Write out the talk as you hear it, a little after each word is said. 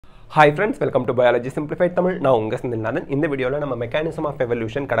Hi friends, welcome to Biology Simplified Tamil. நான் உங்க செந்தில்நாதன். இந்த வீடியோல நம்ம மெக்கானிசம் ஆஃப்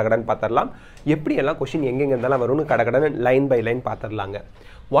எவல்யூஷன் கடகடன் பார்த்தறலாம். எப்படி எல்லாம் क्वेश्चन எங்கெங்க இருந்தாலும் வரும்னு கடகடன் line by line பார்த்தறலாங்க.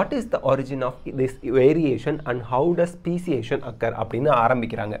 What is the origin of this variation and how does speciation occur அப்படினு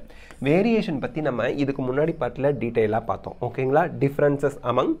ஆரம்பிக்கறாங்க. வேரியேஷன் பத்தி நம்ம இதுக்கு முன்னாடி பார்ட்ல டீடைலா பார்த்தோம். ஓகேங்களா? differences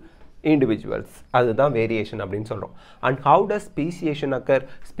among individuals அதுதான் variation அப்படினு சொல்றோம். And how does speciation occur?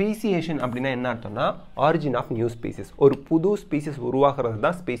 Speciation அப்படினா என்ன அர்த்தம்னா origin of new species. ஒரு புது species உருவாகிறது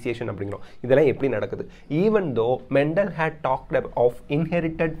தான் speciation அப்படிங்கிறோம். இதெல்லாம் எப்படி நடக்குது? Even though Mendel had talked of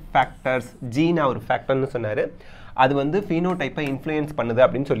inherited factors, gene ஒரு ஃபேக்டர்னு சொன்னாரு. அது வந்து phenotype-ஐ இன்ஃப்ளூயன்ஸ் பண்ணுது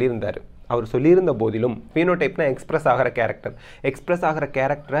அப்படினு சொல்லியிருந்தாரு. அவர் சொல்லியிருந்த போதிலும் phenotype-னா எக்ஸ்பிரஸ் ஆகிற கேரக்டர். எக்ஸ்பிரஸ் ஆகிற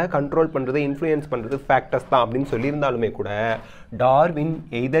கேரக்டரை கண்ட்ரோல் பண்ணுறது இன்ஃப்ளூயன்ஸ் பண்ணுறது ஃபேக்டர்ஸ் தான் அப்படின்னு சொல்லியிருந்தாலுமே கூட Darwin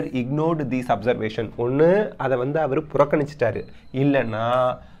either ignored these observation. ஒன்று அதை வந்து அவர் புறக்கணிச்சிட்டாரு, இல்லைன்னா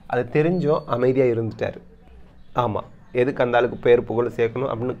அதை தெரிஞ்சும் அமைதியாக இருந்துட்டார். ஆமாம், எதுக்கு அந்த ஆளுக்கு பேர் புகழ்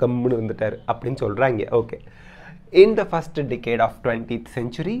சேர்க்கணும் அப்படின்னு கம்முன்னு இருந்துட்டார் அப்படின்னு சொல்கிறாங்க. Okay. In the first decade of 20th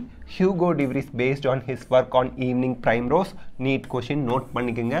century, Hugo de Vries, based on his work on evening primrose, neat question note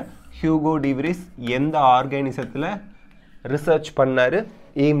பண்ணிக்கங்க. Hugo de Vries எந்த ஆர்கானிசத்தில் ரிசர்ச் பண்ணாரு?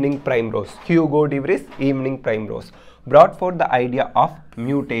 evening primrose. Hugo de Vries evening primrose brought forth the idea of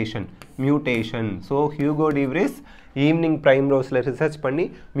mutation. So Hugo de Vries evening பிரைம்ரோஸில் research பண்ணி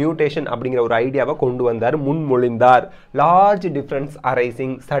mutation அப்படிங்கிற ஒரு ஐடியாவை கொண்டு வந்தார், முன்மொழிந்தார். லார்ஜ் டிஃப்ரென்ஸ்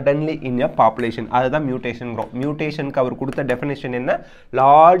அரைசிங் சடன்லி இன் எ பாப்புலேஷன், அதுதான் மியூட்டேஷன்கிறோம். மியூட்டேஷனுக்கு அவர் கொடுத்த டெஃபினேஷன் என்ன?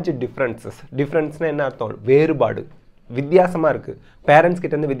 Large differences. டிஃப்ரென்ஸ்னால் என்ன அர்த்தம்? வேறுபாடு, வித்தியாசமாக இருக்குது. பேரண்ட்ஸ்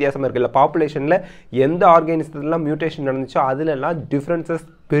கிட்டேருந்து வித்தியாசமாக இருக்குது. இல்லை பாப்புலேஷனில் எந்த ஆர்கானிசத்துலாம் மியூட்டேஷன் நடந்துச்சோ அதுலலாம் டிஃப்ரென்சஸ்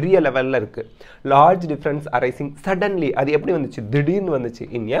பெரிய லெவலில் இருக்குது. லார்ஜ் டிஃப்ரென்ஸ் அரைசிங் சடன்லி, அது எப்படி வந்துச்சு? திடீர்னு வந்துச்சு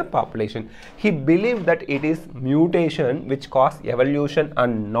இன் ஏ population. He believe that it is mutation which cos evolution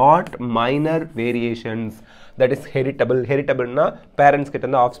and not minor variations. that is heritable. Heritableனா parents கிட்ட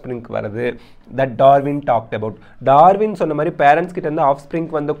இருந்து ஆஃப்ஸ்பிரிங்க்கு வருது. that Darwin talked about. Darwin சொன்ன மாதிரி பேரண்ட்ஸ் கிட்ட இருந்து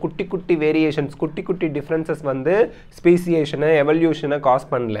ஆஃப்ஸ்பிரிங்க்கு வந்த குட்டி குட்டி வேரியேஷன்ஸ், குட்டி குட்டி டிஃப்ரென்சஸ் வந்து ஸ்பீசியேஷனை எவல்யூஷனை காஸ்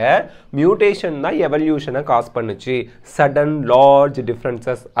பண்ணல, மியூட்டேஷன் தான் எவல்யூஷனை காஸ் பண்ணுச்சு. சடன் லார்ஜ்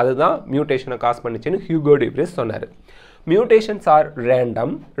டிஃப்ரென்சஸ் அதுதான் மியூட்டேஷனை காஸ் பண்ணுச்சுன்னு ஹியூகோ டி விரிஸ் சொன்னார். Mutations R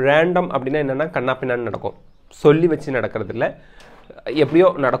random. ரேண்டம் அப்படின்னா என்னென்னா கண்ணா பின்னான்னு நடக்கும், சொல்லி வச்சு நடக்கிறது இல்லை, எப்படியோ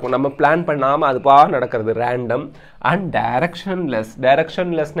நடக்கும், நம்ம பிளான் பண்ணாமல் அதுப்பா நடக்கிறது. Random and டைரக்ஷன்லெஸ்.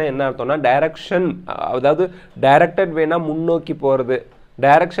 டைரக்ஷன்லெஸ்னால் என்ன அர்த்தம்னா டைரக்ஷன், அதாவது டைரக்டட் வேணால் முன்னோக்கி போகிறது.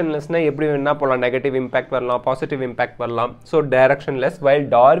 டைரக்ஷன்லெஸ்னால் எப்படி வேணால் போகலாம், நெகட்டிவ் இம்பேக்ட் வரலாம், பாசிட்டிவ் இம்பேக்ட் வரலாம். So டைரக்ஷன்லெஸ். While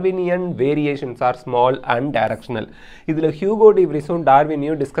Darwinian variations R small and directional. இதில் ஹியூகோ டி விரிஸும்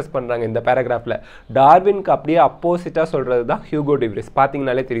டார்வினியும் டிஸ்கஸ் பண்ணுறாங்க இந்த பேராகிராஃபில். டார்வினுக்கு அப்படியே அப்போசிட்டாக சொல்கிறது தான் ஹியூகோ டி விரிஸ்.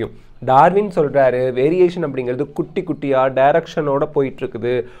 பார்த்தீங்கனாலே தெரியும். டார்வின் சொல்கிறாரு வேரியேஷன் அப்படிங்கிறது குட்டி குட்டியாக டைரக்ஷனோட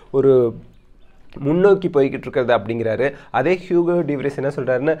போயிட்டுருக்குது, ஒரு முன்னோக்கி போய்கிட்டு இருக்கிறது அப்படிங்கிறாரு. அதே ஹியூகோ டி விரிஸ் என்ன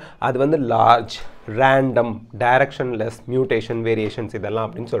சொல்கிறாருன்னு, அது வந்து லார்ஜ், ரேண்டம், டைரக்ஷன்லெஸ், மியூட்டேஷன், வேரியேஷன்ஸ் இதெல்லாம்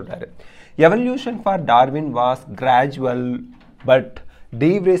அப்படின்னு சொல்கிறாரு. Evolution for Darwin was gradual but De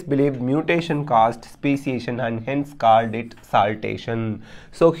Vries believed mutation caused speciation and hence called it saltation.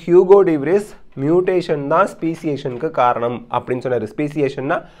 So Hugo de Vries mutation தான் ஸ்பீசியேஷனுக்கு காரணம் அப்படின்னு சொன்னார்.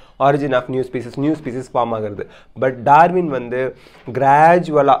 ஸ்பீசியேஷன்னா origin of new species form ஆகிறது. But Darwin வந்து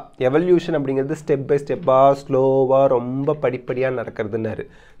கிராஜுவலாக, எவல்யூஷன் அப்படிங்கிறது ஸ்டெப் பை ஸ்டெப்பாக ஸ்லோவாக ரொம்ப படிப்படியாக நடக்கிறதுன்னாரு.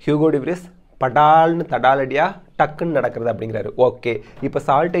 ஹியூகோ டி விரிஸ் படால்னு தடாலடியாக டக்குன்னு நடக்கிறது அப்படிங்கிறாரு. ஓகே, இப்போ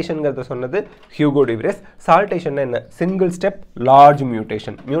சால்டேஷனுங்கிறத சொன்னது ஹியூகோ டி விரிஸ். சால்டேஷன்னா என்ன? Single step large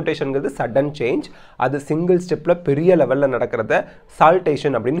mutation. மியூட்டேஷனுங்கிறது sudden change, அது சிங்கிள் ஸ்டெப்பில் பெரிய லெவலில் நடக்கிறத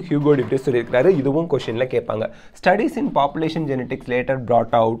சால்டேஷன் அப்படின்னு ஹியூகோ டி விரிஸ் சொல்லியிருக்கிறாரு. இதுவும் கொஷினில் கேட்பாங்க. ஸ்டடீஸ் இன் population genetics later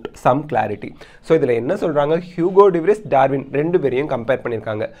brought out some clarity. So இதில் என்ன சொல்கிறாங்க? ஹியூகோ டி விரிஸ், டார்வின் ரெண்டு பேரையும் கம்பேர்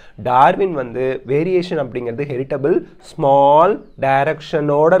பண்ணியிருக்காங்க. டார்வின் வந்து வேரியேஷன் அப்படிங்கிறது ஹெரிட்டபிள், ஸ்மால்,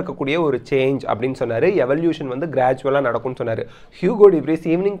 டைரக்ஷனோட இருக்கக்கூடிய ஒரு சேஞ்ச் அப்படின்னு சொன்னார். எவல்யூஷன் வந்து கிராஜுவலாக நடக்கும்னு சொன்னார். ஹியூகோ டி விரிஸ்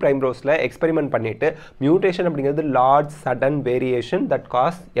ஈவினிங் பிரைம்ரோஸில் எக்ஸ்பெரிமெண்ட் பண்ணிட்டு மியூட்டேஷன் அப்படிங்கிறது large sudden variation that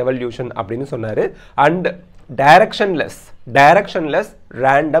cos evolution அப்படின்னு சொன்னார். அண்ட் டைரக்ஷன்லெஸ்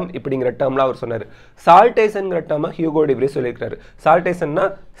ரேண்டம் இப்படிங்கிற டேர்ம்லாம் அவர் சொன்னார். சால்டேஷன்ங்கிற டேர்மை ஹியூகோ டி விரிஸ் சொல்லியிருக்காரு. சால்டேஷன்னா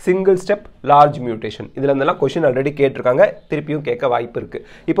சிங்கிள் ஸ்டெப் லார்ஜ் மியூட்டேஷன். இதில் இருந்தெல்லாம் கொஷின் ஆல்ரெடி கேட்டிருக்காங்க, திருப்பியும் கேட்க வாய்ப்பு இருக்குது.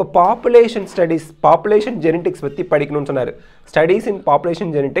 இப்போ பாப்புலேஷன் ஸ்டடீஸ், பாப்புலேஷன் ஜெனடிக்ஸ் பற்றி படிக்கணும்னு சொன்னார். ஸ்டடீஸ் இன்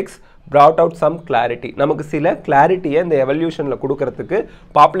population genetics brought out some clarity. நமக்கு சில கிளாரிட்டியை இந்த எவல்யூஷனில் கொடுக்கறதுக்கு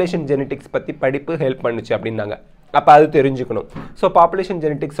பாப்புலேஷன் ஜெனடிக்ஸ் பற்றி படிப்பு ஹெல்ப் பண்ணுச்சு அப்படின்னாங்க. அப்போ அது தெரிஞ்சுக்கணும். ஸோ பாப்புலேஷன்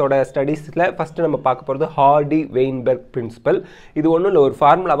ஜெனடிக்ஸோட ஸ்டடீஸில் ஃபஸ்ட்டு நம்ம பார்க்க போகிறது ஹார்டி வெயின்பெர்க் பிரின்சிபல். இது ஒன்றும் இல்லை, ஒரு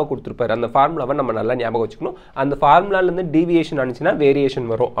ஃபார்முலாவை கொடுத்துருப்பாரு. அந்த ஃபார்முலாவை நம்ம நல்லா ஞாபகம் வச்சுக்கணும். அந்த ஃபார்முலாலேருந்து டீவியேஷன் ஆனிச்சுன்னா வேரியேஷன்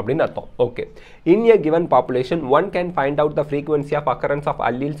வரும் அப்படின்னு அர்த்தம். Okay, in a given population one can find out the frequency of occurrence of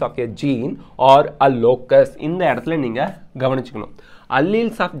alleles of a gene R a locus. இந்த இடத்துல நீங்கள் கவனிச்சுக்கணும்.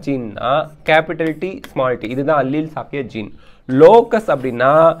 Alleles of gene capital T small t இதுதான் alleles of a gene. Locus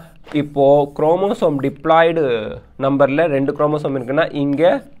அப்படின்னா இப்போ chromosome diploid நம்பர்ல ரெண்டு chromosome இருக்குன்னா இங்க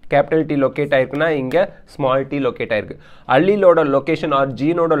capital T locate ஆயிருக்குன்னா இங்க small t locate ஆயிருக்கு. allele location or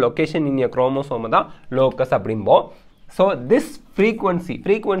gene location in a chromosome தான் locus அப்படிம்போம். So this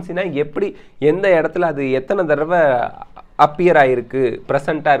frequency na எப்படி எந்த இடத்துல அது எத்தனை தடவை appear ஆயிருக்கு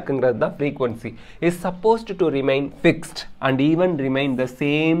present இருக்குங்கிறது தான் frequency is supposed to remain fixed and even remain the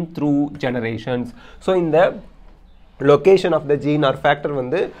same through generations. So in the location of the gene or factor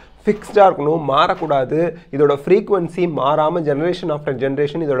வந்து fixed இருக்கணும் மாறக்கூடாது இதோட frequency மாறாம generation after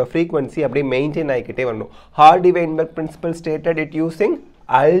generation இதோட frequency அப்படியே maintain ஆகிக்கிட்டே வரணும். Hardy-Weinberg principle stated it using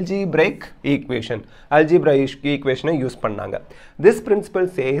algebraic equation use பண்ணாங்க. This principle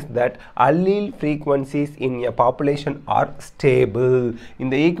says that allele frequencies in a population are stable.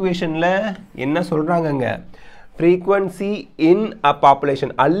 இந்த equationல என்ன சொல்றாங்கங்க frequency in a population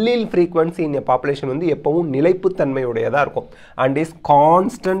allele frequency in a population வந்து எப்பவும் நிலைப்புத்தன்மையுடையதா இருக்கும் and is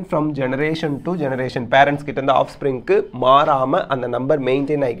constant from generation to generation parents கிட்ட இருந்து offspring க்கு மாறாம அந்த நம்பர்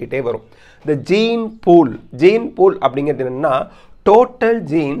மெயின்டெய்ன் ஆகிட்டே வரும். The gene pool அப்படிங்கிறது என்னன்னா total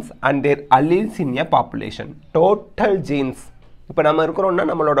genes and their alleles in a population. Total genes இப்போ நம்ம இருக்கிறோம்னா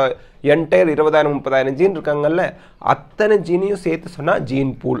நம்மளோட என்டையர் 20000-30000 ஜீன் இருக்காங்கல்ல அத்தனை ஜீனையும் சேர்த்து சொன்னா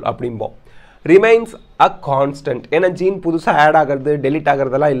gene pool அப்படிம்போம். remains a constant ஏன்னா ஜீன் புதுசா ஆட் ஆகிறது delete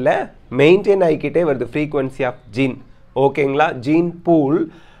ஆகிறதெல்லாம் இல்ல மெயின்டெய்ன் ஆகிக்கிட்டே வருது frequency of gene. ஓகேங்களா gene pool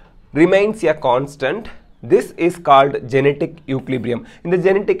remains a constant. This is called genetic equilibrium. இந்த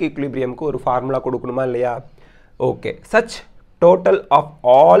genetic equilibriumக்கு ஒரு ஃபார்முலா கொடுக்கணுமா இல்லையா? Okay, such total of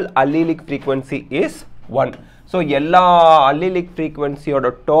all allelic frequency is 1. So எல்லா allelic frequency ஓட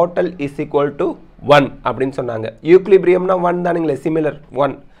total is equal to 1 அப்படின்னு சொன்னாங்க. equilibriumனா 1 தானுங்களே similar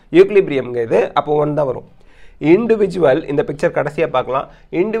 1. equilibriumங்க இது அப்போ 1 தான் வரும். individual இந்த பிக்சர் கடைசியா பார்க்கலாம்.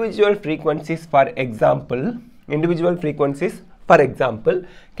 individual frequencies for example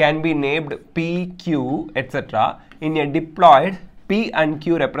can be named P, Q, etc. In a diploid P and Q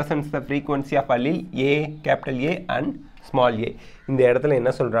represents the frequency of allele A, capital A and small a. இந்த இடத்துல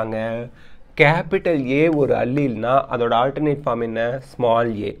என்ன சொல்றாங்க capital A ஒரு alleleனா அதோட alternate form என்ன small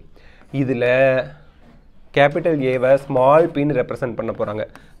a. இதுல capital A why small p னு represent பண்ண போறாங்க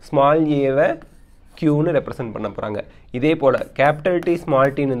small a வை q னு represent பண்ண போறாங்க. இதே போல capital T small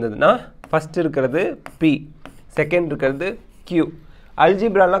t னு இருந்ததுனா first இருக்கிறது p second இருக்கிறது q.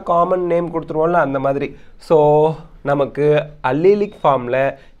 algebraல காமன் நேம் கொடுத்துருவோம்ல அந்த மாதிரி. சோ நமக்கு allelic formல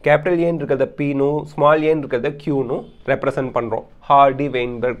capital A இருக்கிறத p நு small a இருக்கிறத q நு ரெப்ரசன்ட் பண்றோம்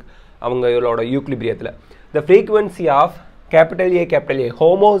Hardy-Weinberg அவங்களோட யூக்லிபிரியத்துல. the frequency of capital A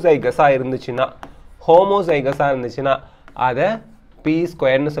homozygous இருந்துச்சுனா அத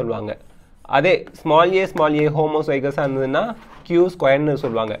p² னு சொல்வாங்க. அதே small a homozygous இருந்ததுனா q² னு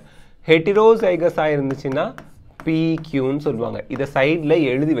சொல்வாங்க. heterozygous இருந்துச்சுனா pq னு சொல்வாங்க. இத சைடுல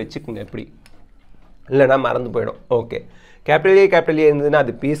எழுதி வெச்சுக்குங்க இப்படி இல்லனா மறந்து போய்டும். ஓகே capital A இருந்ததுனா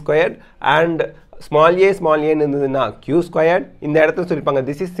அது p² and small a இருந்ததுனா q². இந்த இடத்துல சொல்லிருப்பாங்க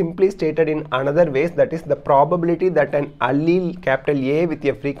this is simply stated in another ways, that is the probability that an allele capital A with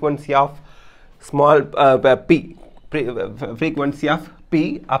a frequency of small frequency of p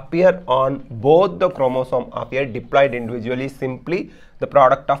appear on both the chromosome of a diploid individual is simply the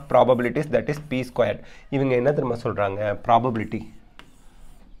product of probabilities, that is p². இவங்க என்ன தெரியுமா சொல்றாங்க probability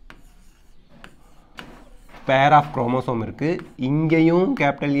pair of chromosome இருக்கு இங்கேயும்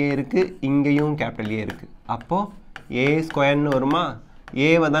capital A இருக்கு இங்கேயும் capital A இருக்கு அப்போ a² னு வருமா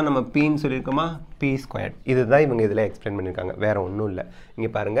a வ தான் நம்ம p னு சொல்லிருக்கோமா p². இதுதான் இவங்க இதல எக்ஸ்பிளைன் பண்ணிருக்காங்க வேற ஒண்ணும் இல்ல. இங்க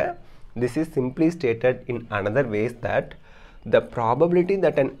பாருங்க this is simply stated in another ways that the probability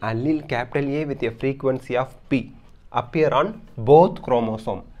that an allele capital A with a frequency of p appear on both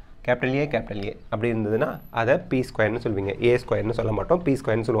chromosome capital A அப்படி இருந்ததுனா அத p² னு சொல்வீங்க a² னு சொல்ல மாட்டோம்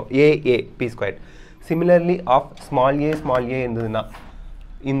p² னு சொல்லுவோம் a p². similarly of small a இருந்ததுனா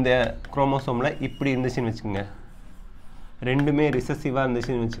இந்த குரோமோசோம்ல இப்படி இருந்துச்சுன்னு வெச்சுக்கங்க ரெண்டுமே ரிசெசிவா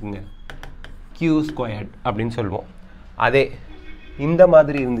இருந்துச்சுன்னு வெச்சுக்கங்க q² அப்படினு சொல்வோம். அதே இந்த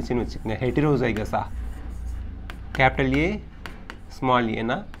மாதிரி இருந்துச்சுன்னு வெச்சுக்கங்க ஹெட்டரோசைகஸா capital A small a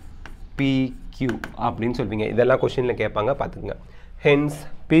னா pq அப்படினு சொல்வீங்க. இதெல்லாம் क्वेश्चनல கேட்பாங்க பாத்துங்க. hence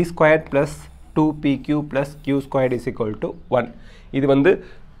p² plus 2pq plus q² is equal to 1. இது வந்து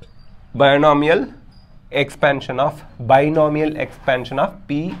binomial expansion of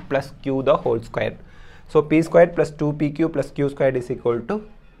p plus q the whole square. So p² plus 2pq plus q² is equal to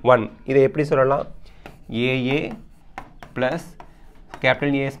 1. இதை எப்படி சொல்லலாம் aa plus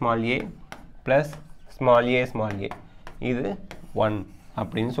capital A small a plus small a இது 1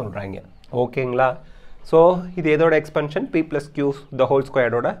 அப்படின்னு சொல்றாங்க. ஓகேங்களா? So இது எதோட expansion? P plus Q the whole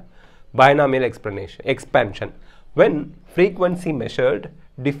squared ஓட binomial expansion. When frequency measured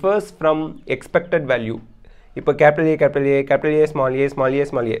differs from expected value, இப்போ capital A, capital A, capital A, small a, small a,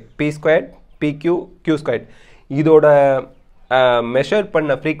 small a, P squared, PQ, Q squared. இதோட measure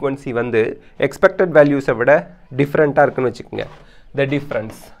பண்ண frequency வந்து expected values விட different-ஆ இருக்குன்னு வச்சுக்கோங்க. The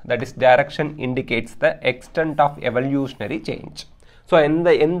difference, that is direction, indicates the extent of evolutionary change. So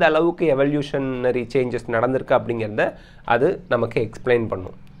எந்த அளவுக்கு evolutionary changes நடந்திருக்கு அப்படிங்கறத அது நமக்கு explain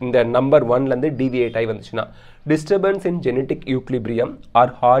பண்ணும். இந்த நம்பர் 1ல இருந்து deviate ஆகி வந்துச்சுன்னா disturbance in genetic equilibrium or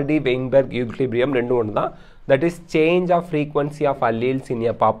Hardy-Weinberg equilibrium ரெண்டும் ஒன்று தான். That is change of frequency of alleles in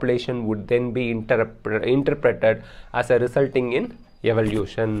a population would then be interpreted as a resulting in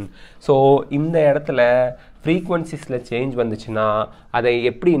evolution. So இந்த இடத்துல frequencies-ல change வந்துச்சுன்னா அதை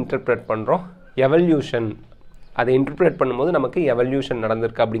எப்படி interpret பண்றோம்? Evolution. அதை interpret பண்ணும்போது நமக்கு evolution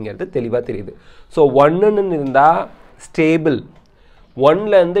நடந்திருக்கு அப்படிங்கிறது தெளிவா தெரியுது. So 1ன்னு இருந்தா stable.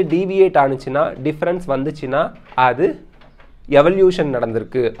 1ல இருந்து deviate ஆனுச்சுன்னா difference வந்துச்சுன்னா அது evolution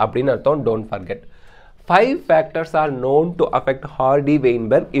நடந்திருக்கு அப்படின்னு அர்த்தம். Don't forget. 5 factors are known to affect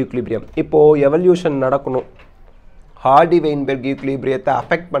Hardy-Weinberg equilibrium. இப்போ evolution நடக்கணும். Hardy-Weinberg equilibriumத்தை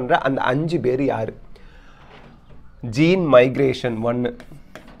affect பண்ற அந்த 5 பேர் யாரு? Gene migration 1.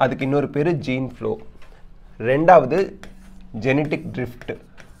 அதுக்கு இன்னொரு பேரு gene flow. ரெண்டாவது genetic drift.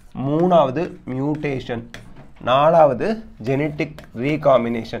 மூணாவது mutation. நாலாவது genetic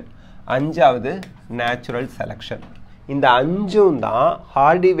recombination. அஞ்சாவது natural selection. இந்த அஞ்சும் தான்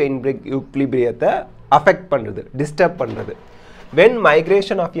Hardy-Weinberg equilibriumத்தை affect பண்றது, disturb பண்றது. When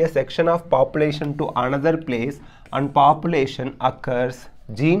migration of a section of population to another place and population occurs,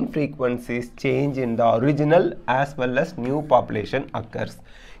 gene frequencies change in the original as well as new population occurs.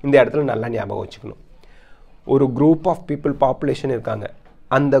 இந்த இடத்துல நல்லா ஞாபகம் வச்சுக்கணும். ஒரு group of people population இருக்காங்க.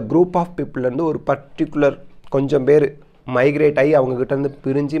 அந்த group of people இருந்து ஒரு particular கொஞ்சம் பேர் மைக்ரேட் ஆகி அவங்க கிட்ட இருந்து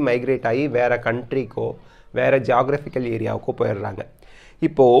பிரிஞ்சு மைக்ரேட் ஆகி வேற கண்ட்ரிக்கோ வேற ஜியோகிராஃபிக்கல் ஏரியாவுக்கோ போயிடுறாங்க.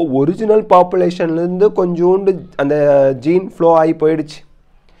 இப்போ ஒரிஜினல் பாப்புலேஷன்லேருந்து கொஞ்சோண்டு அந்த ஜீன் ஃப்ளோ ஆகி போயிடுச்சு,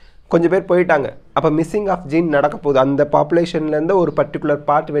 கொஞ்சம் பேர் போயிட்டாங்க. அப்போ மிஸ்ஸிங் ஆஃப் ஜீன் நடக்க போகுது. அந்த பாப்புலேஷன்லேருந்து ஒரு பர்டிகுலர்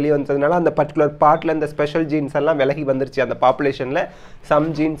பார்ட் வெளியே வந்ததுனால அந்த பர்டிகுலர் பார்ட்டில் இந்த ஸ்பெஷல் ஜீன்ஸ் எல்லாம் விலகி வந்துருச்சு. அந்த பாப்புலேஷனில்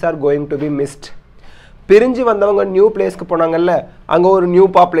some jeans are going to be mist. பிரிஞ்சு வந்தவங்க நியூ பிளேஸ்க்கு போனாங்கல்ல, அங்கே ஒரு நியூ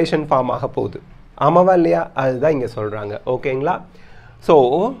பாப்புலேஷன் ஃபார்ம் ஆக போகுது. ஆமாவா இல்லையா? அதுதான் இங்கே சொல்கிறாங்க. ஓகேங்களா? ஸோ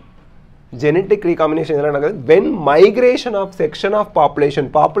ஜெனட்டிக் ரீகாம்பினேஷன் இதெல்லாம் நடக்குது when migration of section of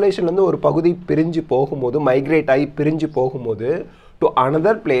populationலேருந்து ஒரு பகுதி பிரிஞ்சு போகும்போது, மைக்ரேட் ஆகி பிரிஞ்சு போகும்போது to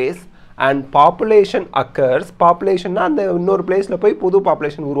another place and population occurs. பாப்புலேஷன்னா அந்த இன்னொரு பிளேஸில் போய் புது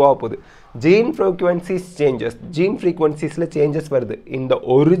பாப்புலேஷன் உருவாக போகுது. Gene frequencies changes, gene ஃப்ரீக்வன்சிஸில் changes வருது. இந்த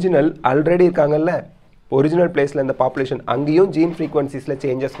ஒரிஜினல் ஆல்ரெடி இருக்காங்கல்ல ஒரிஜினல் பிளேஸில் இந்த பாப்புலேஷன், அங்கேயும் ஜீன் ஃப்ரீக்வன்சிஸில்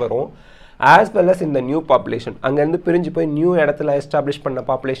சேஞ்சஸ் வரும். as well as in the new population, அங்கேருந்து பிரிஞ்சு போய் நியூ இடத்துல எஸ்டாப்ளிஷ் பண்ண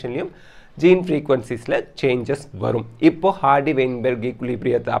பாப்புலேஷன்லையும் ஜீன் ஃப்ரீக்வன்சிஸில் சேஞ்சஸ் வரும். இப்போ Hardy-Weinberg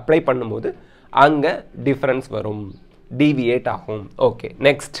equilibriumத்தை அப்ளை பண்ணும்போது அங்கே டிஃப்ரென்ஸ் வரும், deviate ஆகும். Okay,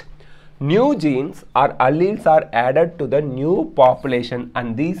 next. New genes or alleles are added to the new population and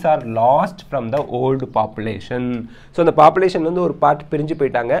these are lost from the old population. So இந்த பாப்புலேஷன்லேருந்து ஒரு பார்ட் பிரிஞ்சு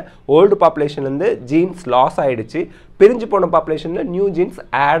போயிட்டாங்க. ஓல்டு பாப்புலேஷன்லேருந்து ஜீன்ஸ் லாஸ் ஆகிடுச்சு. பிரிஞ்சு போன பாப்புலேஷனில் நியூ ஜீன்ஸ்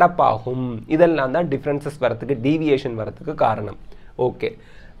ஆடப் ஆகும். இதெல்லாம் தான் டிஃப்ரென்சஸ் வரத்துக்கு, டீவியேஷன் வரத்துக்கு காரணம். Okay,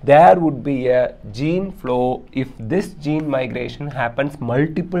 there would be a gene flow if this gene migration happens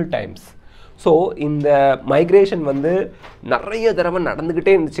multiple times. So இந்த மைக்ரேஷன் வந்து நிறைய தடவை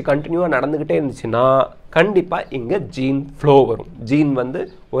நடந்துக்கிட்டே இருந்துச்சு, கண்டினியூவாக நடந்துக்கிட்டே இருந்துச்சுன்னா கண்டிப்பாக இங்கே ஜீன் ஃப்ளோ வரும். ஜீன் வந்து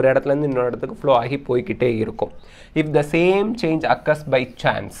ஒரு இடத்துலேருந்து இன்னொரு இடத்துக்கு ஃப்ளோ ஆகி போய்கிட்டே இருக்கும். If the same change occurs by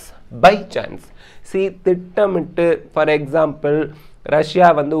chance, திட்டமிட்டு, ஃபார் எக்ஸாம்பிள் ரஷ்யா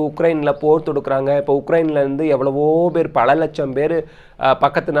வந்து உக்ரைனில் போர் தொடுக்குறாங்க. இப்போ உக்ரைன்லேருந்து எவ்வளவோ பேர், பல லட்சம் பேர்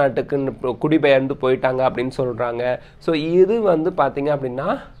பக்கத்து நாட்டுக்கு குடிபெயர்ந்து போயிட்டாங்க அப்படின்னு சொல்கிறாங்க. ஸோ இது வந்து பார்த்திங்க அப்படின்னா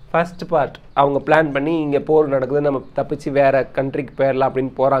ஃபர்ஸ்ட் பார்ட் அவங்க பிளான் பண்ணி இங்கே போர் நடக்குது, நம்ம தப்பிச்சு வேறு கண்ட்ரிக்கு போயிடலாம்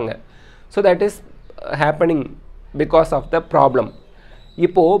அப்படின்னு போகிறாங்க. So that is happening because of the problem.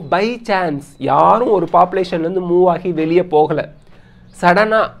 இப்போது பை சான்ஸ் யாரும் ஒரு பாப்புலேஷன்லேருந்து மூவ் ஆகி வெளியே போகலை,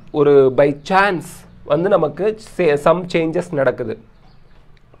 சடனாக ஒரு பை சான்ஸ் வந்து நமக்கு சம் சேஞ்சஸ் நடக்குது.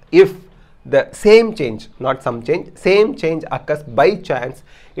 If the same change, not some change, same change occurs by chance,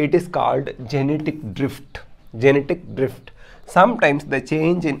 it is called genetic drift. Sometimes the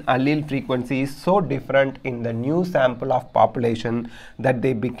change in allele frequency is so different in the new sample of population that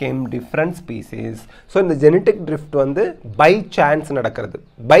they became different species. So in the genetic drift வந்து by chance நடக்கிறது.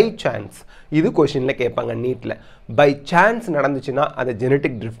 by chance இது क्वेश्चनல கேட்பாங்க நீட்ல. by chance நடந்துச்சுன்னா அது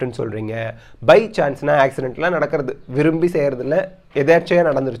genetic drift ன்னு சொல்றீங்க. by chanceனா ஆக்சிடென்ட்ல நடக்கிறது, விரும்பி செய்யறது இல்ல, எதாச்சும்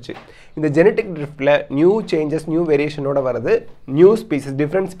நடந்துருச்சு. இந்த ஜெனடிக் ட்ரிஃப்ட்ல நியூ சேஞ்சஸ் நியூ வேரியேஷனோட வருது, நியூ ஸ்பீசிஸ்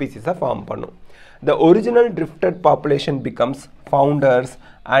டிஃப்ரெண்ட் ஸ்பீசிஸை ஃபார்ம் பண்ணும். The original drifted population becomes founders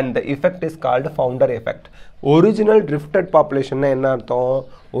and the effect is called founder effect. Original drifted population என்ன அர்த்தம்?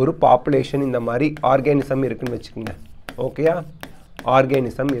 ஒரு பாப்புலேஷன் இந்த மாதிரி ஆர்கானிசம் இருக்குன்னு வச்சுக்கோங்க. ஓகேயா?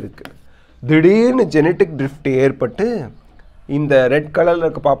 ஆர்கானிசம் இருக்கு. திடீர்னு ஜெனடிக் ட்ரிஃப்ட் ஏற்பட்டு இந்த ரெட் கலரில்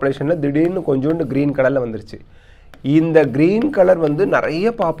இருக்க பாப்புலேஷனில் திடீர்னு கொஞ்சோண்டு க்ரீன் கலரில் வந்துருச்சு. இந்த க்ரீன் கலர் வந்து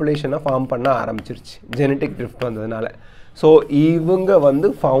நிறைய பாப்புலேஷனை ஃபார்ம் பண்ண ஆரம்பிச்சிருச்சு ஜெனடிக் ட்ரிஃப்ட் வந்ததுனால. ஸோ இவங்க வந்து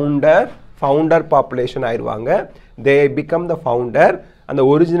ஃபவுண்டர் பாப்புலேஷன் ஆயிடுவாங்க. They become the founder. அந்த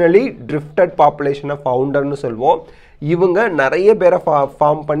ஒரிஜினலி ட்ரிஃப்டட் பாப்புலேஷனை ஃபவுண்டர்னு சொல்வோம். இவங்க நிறைய பேரை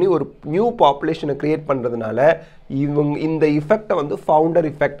ஃபார்ம் பண்ணி ஒரு நியூ பாப்புலேஷனை க்ரியேட் பண்ணுறதுனால இந்த இஃபெக்டை வந்து ஃபவுண்டர்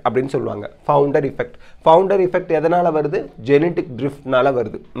இஃபெக்ட் அப்படின்னு சொல்லுவாங்க. ஃபவுண்டர் இஃபெக்ட் எதனால் வருது? ஜெனடிக் ட்ரிஃப்ட்னால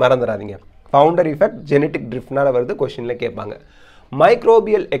வருது, மறந்துடாதீங்க. ஃபவுண்டர் இஃபெக்ட் ஜெனடிக் ட்ரிஃப்ட்னால வருது, கொஷினில் கேட்பாங்க.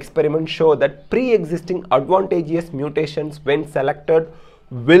 Microbial experiments show that pre-existing advantageous mutations when selected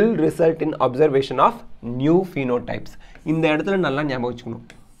will result in observation of new phenotypes. இந்த இடத்துல நல்லா ஞாபகம் வச்சுக்கணும்.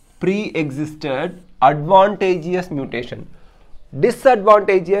 Pre-existed advantageous mutation.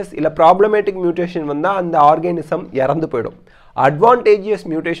 Disadvantageous இல்ல problematic mutation வந்தால் அந்த ஆர்கானிசம் இறந்து போயிடும். அட்வான்டேஜியஸ்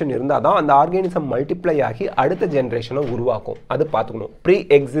மியூட்டேஷன் இருந்தால் தான் அந்த ஆர்கானிசம் மல்டிப்ளை ஆகி அடுத்த ஜென்ரேஷனை உருவாக்கும். அது பார்த்துக்கணும்.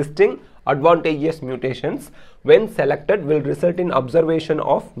 Pre-existing advantageous mutations when selected will result in observation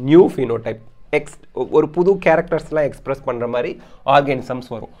of new phenotype. ஒரு புது கேரக்டர்ஸ்லாம் எக்ஸ்பிரஸ் பண்ணுற மாதிரி ஆர்கானிசம்ஸ்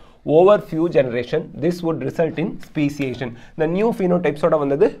வரும். Over few generation this would result in speciation. இந்த நியூ ஃபினோடைப்ஸோட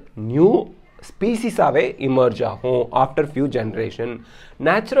வந்தது நியூ ஸ்பீசிஸாகவே இமர்ஜ் ஆகும் after few generation.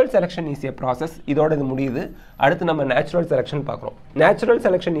 Natural selection is a process. இதோட இது முடியுது. அடுத்து நம்ம நேச்சுரல் செலெக்ஷன் பார்க்குறோம். Natural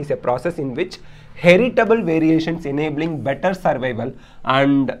selection is a process in which heritable variations enabling better survival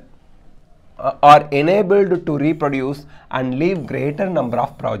and are enabled to reproduce and leave greater number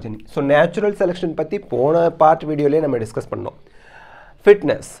of progeny. So natural selection பத்தி போன part வீடியோலயே நம்ம discuss பண்ணோம்.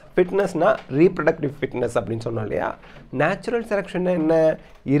 ஃபிட்னஸ்னா ரீப்ரொடக்டிவ் ஃபிட்னஸ் அப்படின்னு சொன்னோம் இல்லையா. Natural செலெக்ஷன்னா என்ன?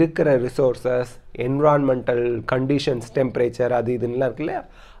 இருக்கிற resources, environmental conditions, temperature, அது இதுலாம் இருக்கு இல்லையா,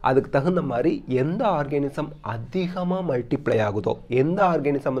 அதுக்கு தகுந்த மாதிரி எந்த ஆர்கானிசம் அதிகமாக மல்டிப்ளை ஆகுதோ, எந்த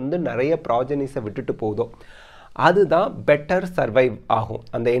ஆர்கானிசம் வந்து நிறைய ப்ராஜனிஸை விட்டுட்டு போகுதோ அதுதான் பெட்டர் சர்வைவ் ஆகும்.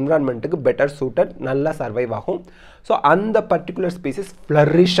 அந்த என்விரான்மெண்ட்டுக்கு பெட்டர் சூட்டட், நல்லா சர்வைவ் ஆகும். ஸோ அந்த பர்டிகுலர் ஸ்பீசிஸ்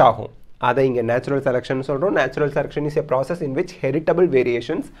ஃப்ளரிஷ் ஆகும். அதை இங்கே நேச்சுரல் செலெக்ஷன் சொல்கிறோம். Natural selection is a process in which heritable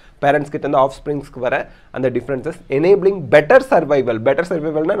variations parents கிட்ட இருந்து ஆஃப் ஸ்ப்ரிங்ஸ்க்கு வர அந்த differences enabling better survival. Better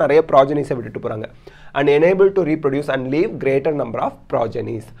சர்வைவல்னா நிறைய ப்ராஜனிஸை விட்டுட்டு போகிறாங்க. And enable to reproduce and leave greater number of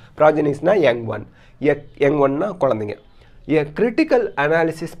ப்ராஜனிஸ். ப்ராஜனிஸ்னா young ஒன்னா குழந்தைங்க. A critical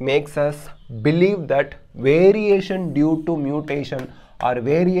analysis makes us believe that variation due to mutation or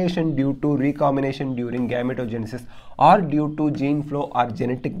variation due to recombination during gametogenesis or due to gene flow or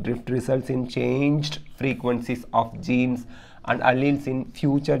genetic drift results in changed frequencies of genes and alleles in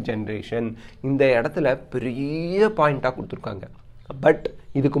future generation. இந்த இடத்துல பெரிய பாயிண்டாக கொடுத்துருக்காங்க. But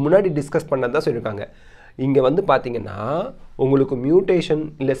இதுக்கு முன்னாடி discuss பண்ணதான் சொல்லியிருக்காங்க. இங்கே வந்து பார்த்தீங்கன்னா உங்களுக்கு மியூட்டேஷன்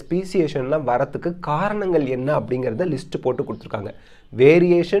இல்லை ஸ்பீசியேஷன்லாம் வரத்துக்கு காரணங்கள் என்ன அப்படிங்கிறத லிஸ்ட் போட்டு கொடுத்துருக்காங்க.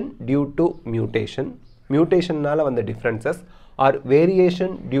 வேரியேஷன் டியூ டு மியூட்டேஷன்னால் வந்த differences R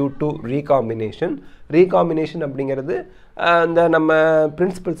variation due to recombination அப்படிங்கிறது அந்த நம்ம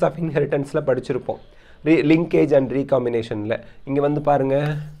பிரின்சிபல்ஸ் ஆஃப் இன்ஹெரிட்டன்ஸில் படிச்சிருப்போம். லிங்கேஜ் அண்ட் ரீகாம்பினேஷனில் இங்கே வந்து பாருங்கள்,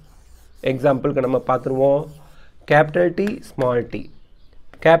 எக்ஸாம்பிளுக்கு நம்ம பார்த்துருவோம். Capital D small D,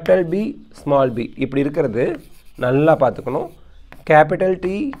 capital B small B இப்படி இருக்கிறது நல்லா பார்த்துக்கணும். Capital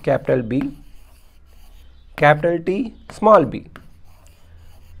D capital B, capital D small B,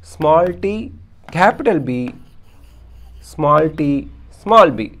 small D capital B, small D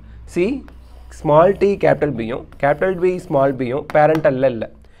small B. C small D capital பியும் கேபிட்டல் பி ஸ்மால் பியும் பேரண்டல்ல இல்லை.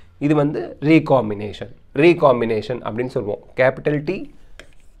 இது வந்து recombination அப்படின்னு சொல்லுவோம். Capital D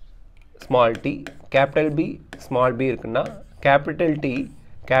small D capital B small B இருக்குன்னா capital D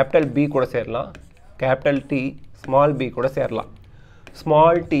capital B கூட சேரலாம், கேபிட்டல் டி ஸ்மால் பி கூட சேரலாம்,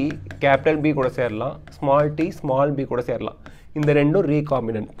 ஸ்மால் டி கேபிட்டல் பி கூட சேரலாம், ஸ்மால் டி ஸ்மால் பி கூட சேரலாம். இந்த ரெண்டும்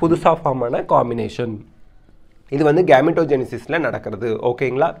ரீகாம்பினன்ட், புதுசாக ஃபார்ம் ஆன காம்பினேஷன். இது வந்து கேமெட்டோஜெனிசிஸில் நடக்கிறது.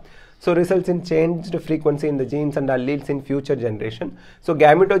 ஓகேங்களா? ஸோ ரிசல்ட்ஸ் இன் சேஞ்ச்டு ஃப்ரீக்வன்சி இந்த jeans and alleles in future generation. So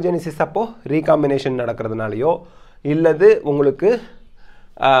கேமெட்டோஜெனிசிஸ் அப்போது ரீகாம்பினேஷன் நடக்கிறதுனாலையோ இல்லது உங்களுக்கு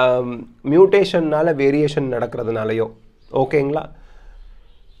மியூட்டேஷன்னால் வேரியேஷன் நடக்கிறதுனாலையோ, ஓகேங்களா,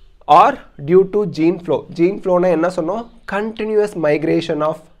 ஆர் டியூ டு ஜீன் ஃப்ளோனா என்ன சொன்னோம்? Continuous migration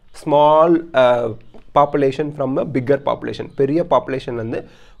of small population from a bigger population. பெரிய பாப்புலேஷன் வந்து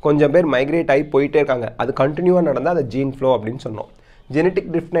கொஞ்சம் பேர் மைக்ரேட் ஆகி போயிட்டே இருக்காங்க, அது கண்டினியூவாக நடந்தால் அது ஜீன் ஃப்ளோ அப்படின்னு சொன்னோம்.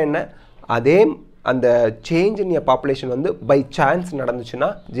 ஜெனட்டிக் ட்ரிஃப்ட்னா என்ன? அதே அந்த சேஞ்ச் இன் எ பாப்புலேஷன் வந்து பை சான்ஸ் நடந்துச்சுன்னா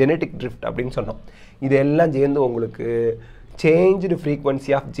ஜெனட்டிக் ட்ரிஃப்ட் அப்படின்னு சொன்னோம். இதெல்லாம் சேர்ந்து உங்களுக்கு changed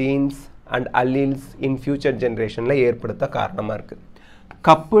frequency of jeans and alleles in future ஜென்ரேஷனில் ஏற்படுத்த காரணமாக இருக்குது.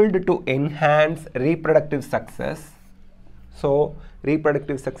 coupled to enhance reproductive success. So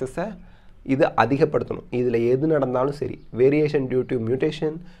reproductive சக்ஸஸை இது அதிகப்படுத்தணும். இதில் எது நடந்தாலும் சரி, variation due to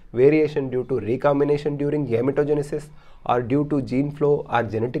mutation, variation due to recombination during கேமெட்டோஜெனிசிஸ் R due to jean flow R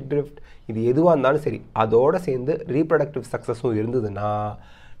genetic drift, இது எதுவாக இருந்தாலும் சரி அதோடு சேர்ந்து ரீப்ரடக்டிவ் சக்ஸஸும் இருந்ததுன்னா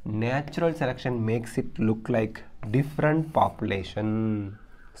natural selection makes it look like different population.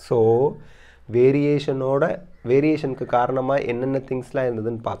 So வேரியேஷனுக்கு காரணமாக என்னென்ன திங்ஸ்லாம்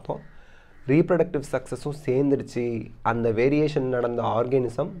இருந்ததுன்னு பார்த்தோம். ரீப்ரடக்டிவ் சக்ஸஸும் சேர்ந்துருச்சு, அந்த வேரியேஷன் நடந்த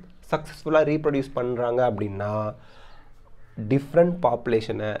ஆர்கானிசம் சக்ஸஸ்ஃபுல்லாக ரீப்ரொடியூஸ் பண்ணுறாங்க அப்படின்னா different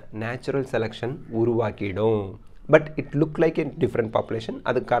பாப்புலேஷனை natural selection உருவாக்கிடும். But it look like a different population,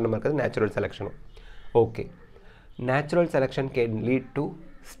 அதுக்கு காரணமாக இருக்கிறது natural செலெக்ஷனும். Okay, natural selection can lead to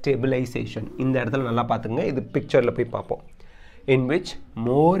stabilisation. இந்த இடத்துல நல்லா பார்த்துங்க, இது பிக்சரில் போய் பார்ப்போம். in which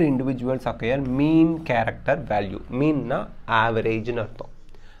more individuals acquire mean character value. மீன்னா ஆவரேஜ்னு அர்த்தம்.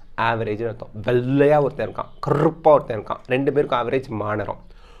 ஆவரேஜ்னு அர்த்தம். வெள்ளையாக ஒருத்தர் இருக்கான், கருப்பாக ஒருத்தர் இருக்கான், ரெண்டு பேருக்கும் ஆவரேஜ் மாநிறம்.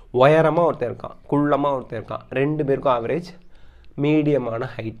 உயரமாக ஒருத்தர் இருக்கான், குள்ளமாக ஒருத்தர் இருக்கான், ரெண்டு பேருக்கும் ஆவரேஜ் மீடியமான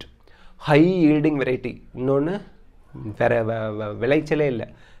ஹைட். ஹை ஈல்டிங் வெரைட்டி, இன்னொன்று வேற விளைச்சலே இல்லை,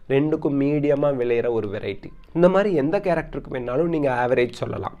 ரெண்டுக்கும் மீடியமாக விளையிற ஒரு வெரைட்டி. இந்த மாதிரி எந்த கேரக்டருக்கு வேணாலும் நீங்கள் ஆவரேஜ்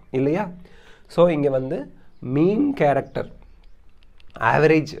சொல்லலாம் இல்லையா? ஸோ இங்கே வந்து மீன் கேரக்டர்,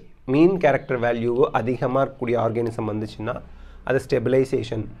 ஆவரேஜ் மீன் கேரக்டர் வேல்யூ அதிகமாக இருக்கக்கூடிய ஆர்கானிசம் வந்துச்சுன்னா அது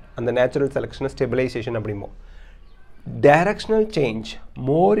ஸ்டெபிலைசேஷன், அந்த நேச்சுரல் செலெக்ஷனை ஸ்டெபிலைசேஷன் அப்படிம்போம். டைரக்ஷனல் சேஞ்ச்,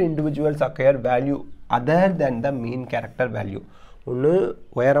 மோர் individuals acquire value other than த மீன் கேரக்டர் வேல்யூ. ஒன்று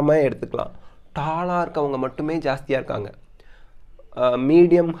உயரமாக எடுத்துக்கலாம், டாலாக இருக்கவங்க மட்டுமே ஜாஸ்தியாக இருக்காங்க,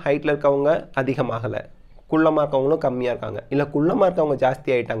 மீடியம் ஹைட்டில் இருக்கவங்க அதிகமாகலை, குள்ளமாக இருக்கவங்களும் கம்மியாக இருக்காங்க, இல்லை குள்ளமாக இருக்கவங்க ஜாஸ்தி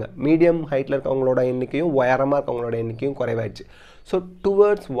ஆகிட்டாங்க, மீடியம் ஹைட்டில் இருக்கவங்களோட எண்ணிக்கையும் உயரமாக இருக்கவங்களோட எண்ணிக்கையும் குறைவாயிடுச்சு. ஸோ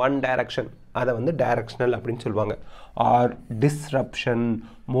டுவர்ட்ஸ் ஒன் டைரக்ஷன், அதை வந்து டைரக்ஷனல் அப்படின்னு சொல்லுவாங்க. ஆர் டிஸ்ரப்ஷன்,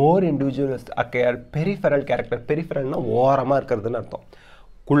 மோர் இண்டிவிஜுவல்ஸ் அக்கேர் பெரிஃபரல் கேரக்டர். பெரிஃபரல்னால் ஓரமாக இருக்கிறதுன்னு அர்த்தம்.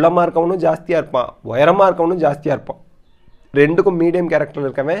 குள்ளமாக இருக்கவனும் ஜாஸ்தியாக இருப்பான், உயரமாக இருக்கவனும் ஜாஸ்தியாக இருப்பான், ரெண்டுக்கும் மீடியம் கேரக்டர்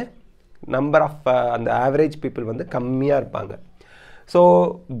இருக்கவன் நம்பர் ஆஃப் அந்த ஆவரேஜ் பீப்புள் வந்து கம்மியாக இருப்பாங்க. ஸோ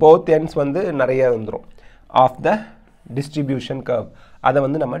போத் எண்ட்ஸ் வந்து நிறைய வந்துடும் ஆஃப் த டிஸ்ட்ரிபியூஷன் கர்வ். அதை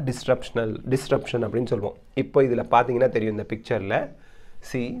வந்து நம்ம டிஸ்ரப்ஷன் அப்படின்னு சொல்லுவோம். இப்போ இதில் பார்த்தீங்கன்னா தெரியும் இந்த பிக்சரில்,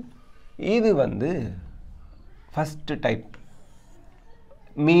 சி இது வந்து ஃபஸ்ட்டு டைப்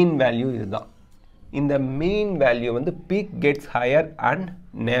மீன் வேல்யூ. இதுதான் இந்த மீன் வேல்யூ வந்து பீக் கெட்ஸ் ஹையர் அண்ட்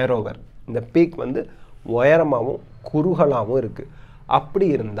நேரோவர். இந்த பீக் வந்து உயரமாகவும் குறுகலாகவும் இருக்குது. அப்படி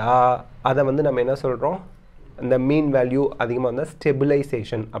இருந்தால் அதை வந்து நம்ம என்ன சொல்கிறோம், இந்த மீன் வேல்யூ அதிகமாக இருந்தால்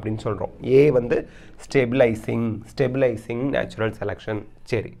ஸ்டெபிலைசேஷன் அப்படின்னு சொல்கிறோம். ஏ வந்து ஸ்டெபிலைசிங் நேச்சுரல் செலெக்ஷன்.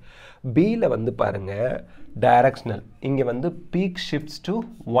 சரி, பியில் வந்து பாருங்கள் டைரக்ஷனல். இங்கே வந்து peak shifts to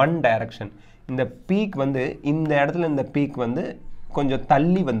one direction. இந்த பீக் வந்து இந்த இடத்துல இந்த பீக் வந்து கொஞ்சம்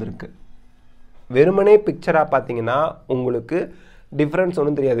தள்ளி வந்திருக்கு. வெறுமனே பிக்சராக பார்த்தீங்கன்னா உங்களுக்கு டிஃப்ரென்ஸ்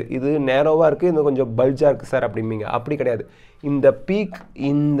ஒன்றும் தெரியாது, இது நேரோவாக இருக்குது, இது கொஞ்சம் பல்ஜாக இருக்குது சார் அப்படிம்பிங்க. அப்படி கிடையாது, இந்த பீக்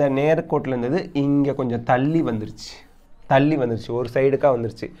இந்த நேர்கோட்டில் இருந்தது இங்கே கொஞ்சம் தள்ளி வந்துருச்சு, ஒரு சைடுக்காக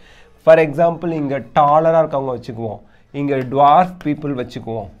வந்துருச்சு. ஃபார் எக்ஸாம்பிள் இங்கே டாலராக இருக்கவங்க வச்சுக்குவோம், இங்கே டுவார்ஃப் பீப்புள்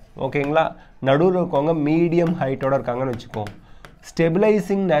வச்சுக்குவோம், ஓகேங்களா? நடுவில் இருக்கவங்க மீடியம் ஹைட்டோடு இருக்காங்கன்னு வச்சுக்குவோம்.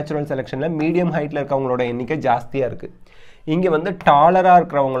 ஸ்டெபிலைசிங் நேச்சுரல் செலெக்ஷனில் மீடியம் ஹைட்டில் இருக்கவங்களோட எண்ணிக்கை ஜாஸ்தியாக இருக்குது. இங்கே வந்து டாலராக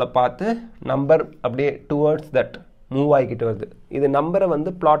இருக்கிறவங்கள பார்த்து நம்பர் அப்படியே டுவர்ட்ஸ் தட் மூவ் ஆகிக்கிட்டு வருது. இது நம்பரை வந்து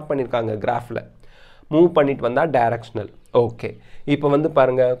பிளாட் பண்ணியிருக்காங்க கிராஃபில், மூவ் பண்ணிட்டு வந்தால் டைரக்ஷனல். ஓகே, இப்போ வந்து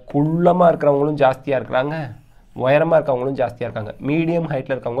பாருங்கள் குள்ளமாக இருக்கிறவங்களும் ஜாஸ்தியாக இருக்கிறாங்க, உயரமாக இருக்கவங்களும் ஜாஸ்தியாக இருக்காங்க, மீடியம்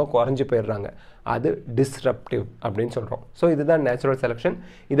ஹைட்டில் இருக்கவங்க குறைஞ்சி போயிடுறாங்க. அது டிஸ்ரப்டிவ் அப்படின்னு சொல்கிறோம். ஸோ இதுதான் நேச்சுரல் செலெக்ஷன்.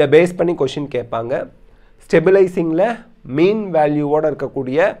 இதை பேஸ் பண்ணி கொஷின் கேட்பாங்க. ஸ்டெபிலைசிங்கில் மீன் வேல்யூவோடு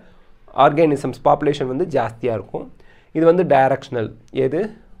இருக்கக்கூடிய ஆர்கானிசம்ஸ் பாப்புலேஷன் வந்து ஜாஸ்தியாக இருக்கும். இது வந்து டைரக்ஷனல், எது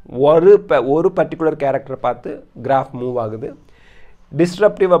ஒரு பர்டிகுலர் கேரக்டரை பார்த்து கிராஃப் மூவ் ஆகுது.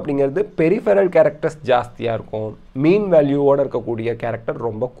 டிஸ்ரப்டிவ் அப்படிங்கிறது பெரிஃபரல் கேரக்டர்ஸ் ஜாஸ்தியாக இருக்கும், மீன் வேல்யூவோடு இருக்கக்கூடிய கேரக்டர்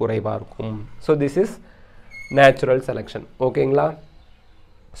ரொம்ப குறைவாக இருக்கும். So this is natural selection. ஓகேங்களா?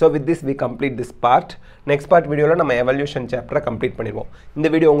 So with this we complete this part. Next part வீடியோவில் நம்ம எவல்யூஷன் சாப்டரை கம்ப்ளீட் பண்ணிடுவோம். இந்த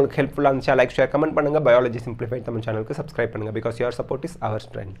வீடியோ உங்களுக்கு ஹெல்ப்ஃபுல்லாக இருந்துச்சா லைக் ஷேர் கமெண்ட் பண்ணுங்கள். பயாலஜி சிம்பிளிஃபைட் தமிழ் சேனலுக்கு சப்ஸ்கிரைப் பண்ணுங்கள். Because your support is our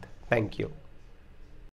strength. Thank you.